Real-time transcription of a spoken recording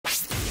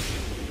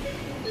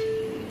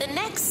The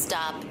next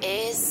stop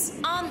is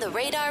On the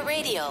Radar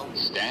Radio.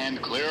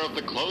 Stand clear of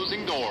the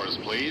closing doors,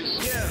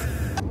 please. Yeah.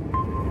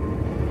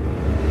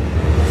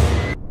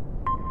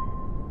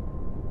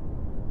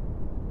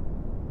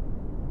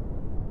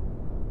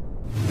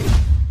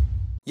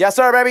 Yes,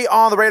 sir, baby.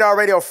 On the Radar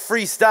Radio,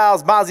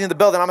 Freestyles. Mazi in the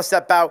building. I'm going to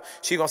step out.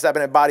 She going to step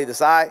in and body the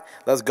side.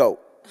 Let's go.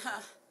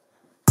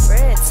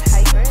 Fred's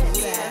hype.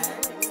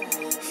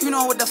 Yeah. You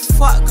know what the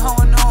fuck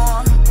going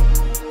on.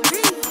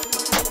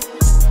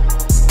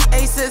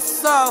 Ace is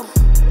so.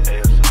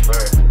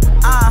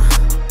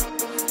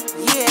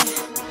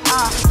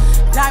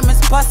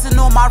 Diamonds busting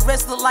on my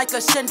wrist look like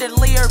a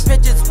chandelier.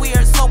 Bitches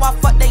weird, so I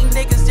fuck they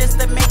niggas just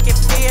to make it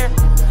fair.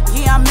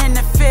 Yeah, I'm in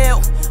the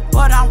field,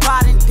 but I'm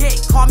riding dick.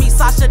 Call me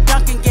Sasha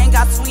Duncan, gang.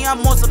 I swear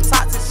I'm on some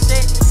toxic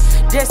shit.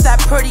 This that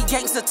pretty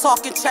gangster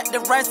talking, check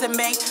the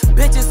resume.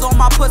 Bitches on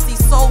my pussy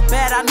so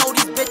bad, I know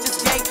these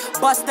bitches gay.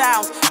 Bust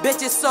downs,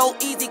 bitches so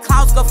easy,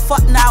 clowns go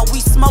fuck now. We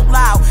smoke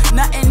loud,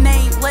 nothing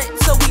ain't lit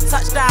till we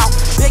touch down.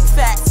 Big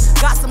facts,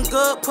 got some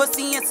good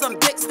pussy and some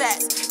big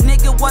stats.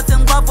 Nigga was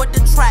in love with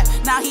the trap,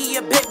 now he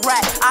a big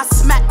rat. I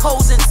smack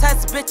codes and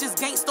test bitches,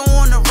 gangsta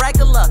on the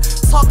regular.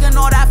 Talking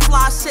all that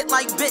fly shit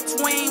like bitch,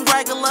 we ain't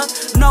regular.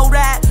 Know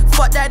that,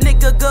 fuck that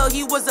nigga good,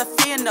 he was a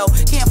fan though.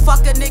 Can't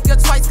fuck a nigga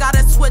twice,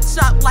 gotta switch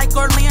up like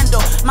Orlando.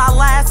 My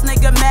last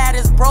nigga mad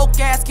as broke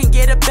ass can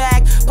get a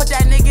bag. Put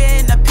that nigga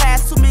in the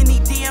past, too many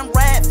damn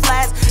red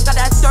flags. Got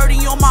that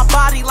 30 on my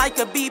body like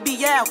a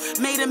BBL.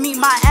 Made him eat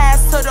my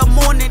ass till the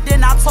morning,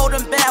 then I told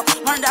him bail.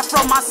 Learned that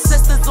from my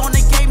sisters on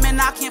the game and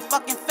I can't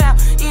fucking fail.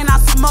 And I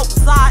smoke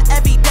Zod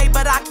every day,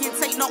 but I can't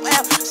take no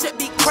L. Shit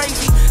be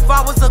crazy. If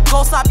I was a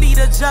ghost, I'd be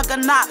the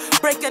juggernaut.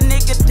 Break a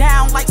nigga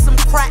down like some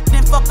crack,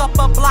 then fuck up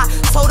a block.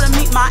 Told him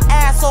eat my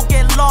ass or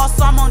get lost,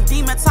 so I'm on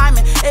demon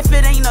timing. If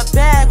it ain't a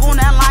bag on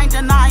that line,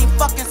 then I ain't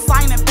fucking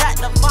signing back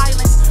the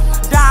violence.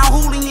 Down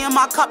Hooli in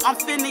my cup, I'm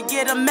finna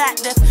get him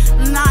active.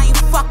 And I ain't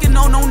fucking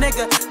no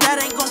nigga, that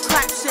ain't gon'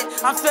 clap shit.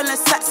 I'm feeling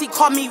sexy,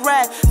 call me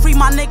red. Free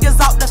my niggas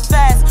out the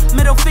fast.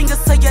 Middle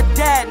fingers to your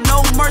dad,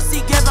 no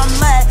mercy, give him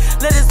lead.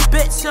 Let this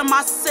bitch in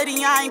my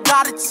city, I ain't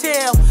gotta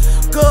chill.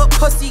 Good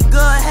pussy,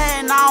 good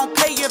head, and I don't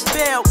pay your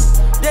bill.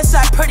 This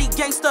that pretty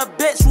gangster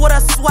bitch with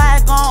a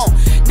swag on.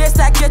 This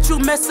that get you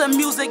missing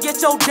music,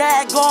 get your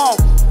dag on.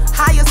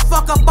 High as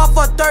fuck up off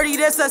for 30,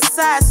 this a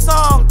sad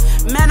song.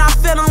 Man, I'm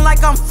feeling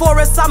like I'm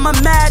Forrest, I'm a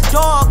mad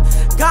dog.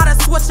 Gotta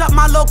switch up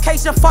my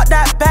location, fuck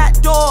that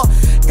back door.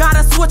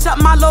 Gotta switch up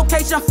my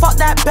location, fuck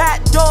that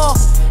back door.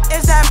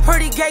 Is that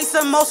pretty gay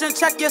some motion?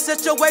 Check your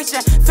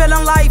situation.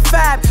 Feeling like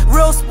Fab,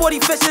 real sporty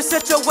fisher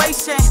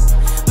situation.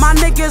 My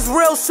niggas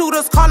real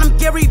shooters, call them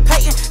Gary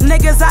Payton.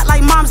 Niggas act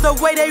like moms the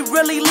way they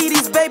really leave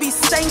these babies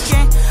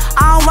stinking.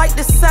 I don't like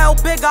to sell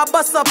big, I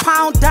bust a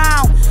pound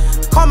down.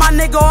 Call my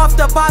nigga off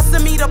the boss,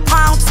 send me to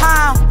Pound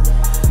Town.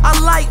 I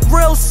like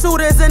real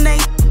shooters and they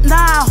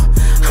now.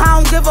 I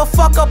don't give a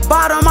fuck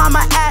about them,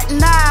 I'ma act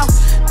now.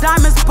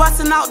 Diamonds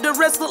busting out the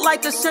wrist look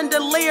like a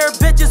chandelier.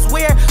 Bitches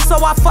weird, so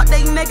I fuck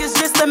they niggas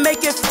just to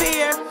make it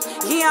fair.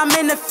 Yeah, I'm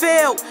in the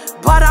field,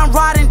 but I'm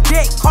riding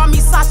dick. Call me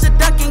Sasha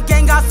Duncan,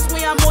 gang, I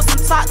swear I'm on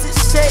some toxic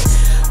shit.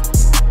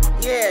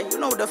 Yeah, you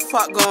know what the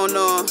fuck going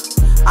on.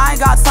 I ain't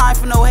got time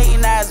for no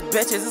hating ass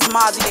bitches. It's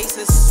Mazi,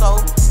 Aces, so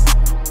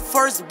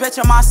first bitch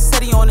in my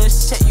city on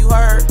this shit, you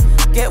heard?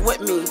 Get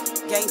with me,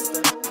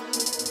 gangster.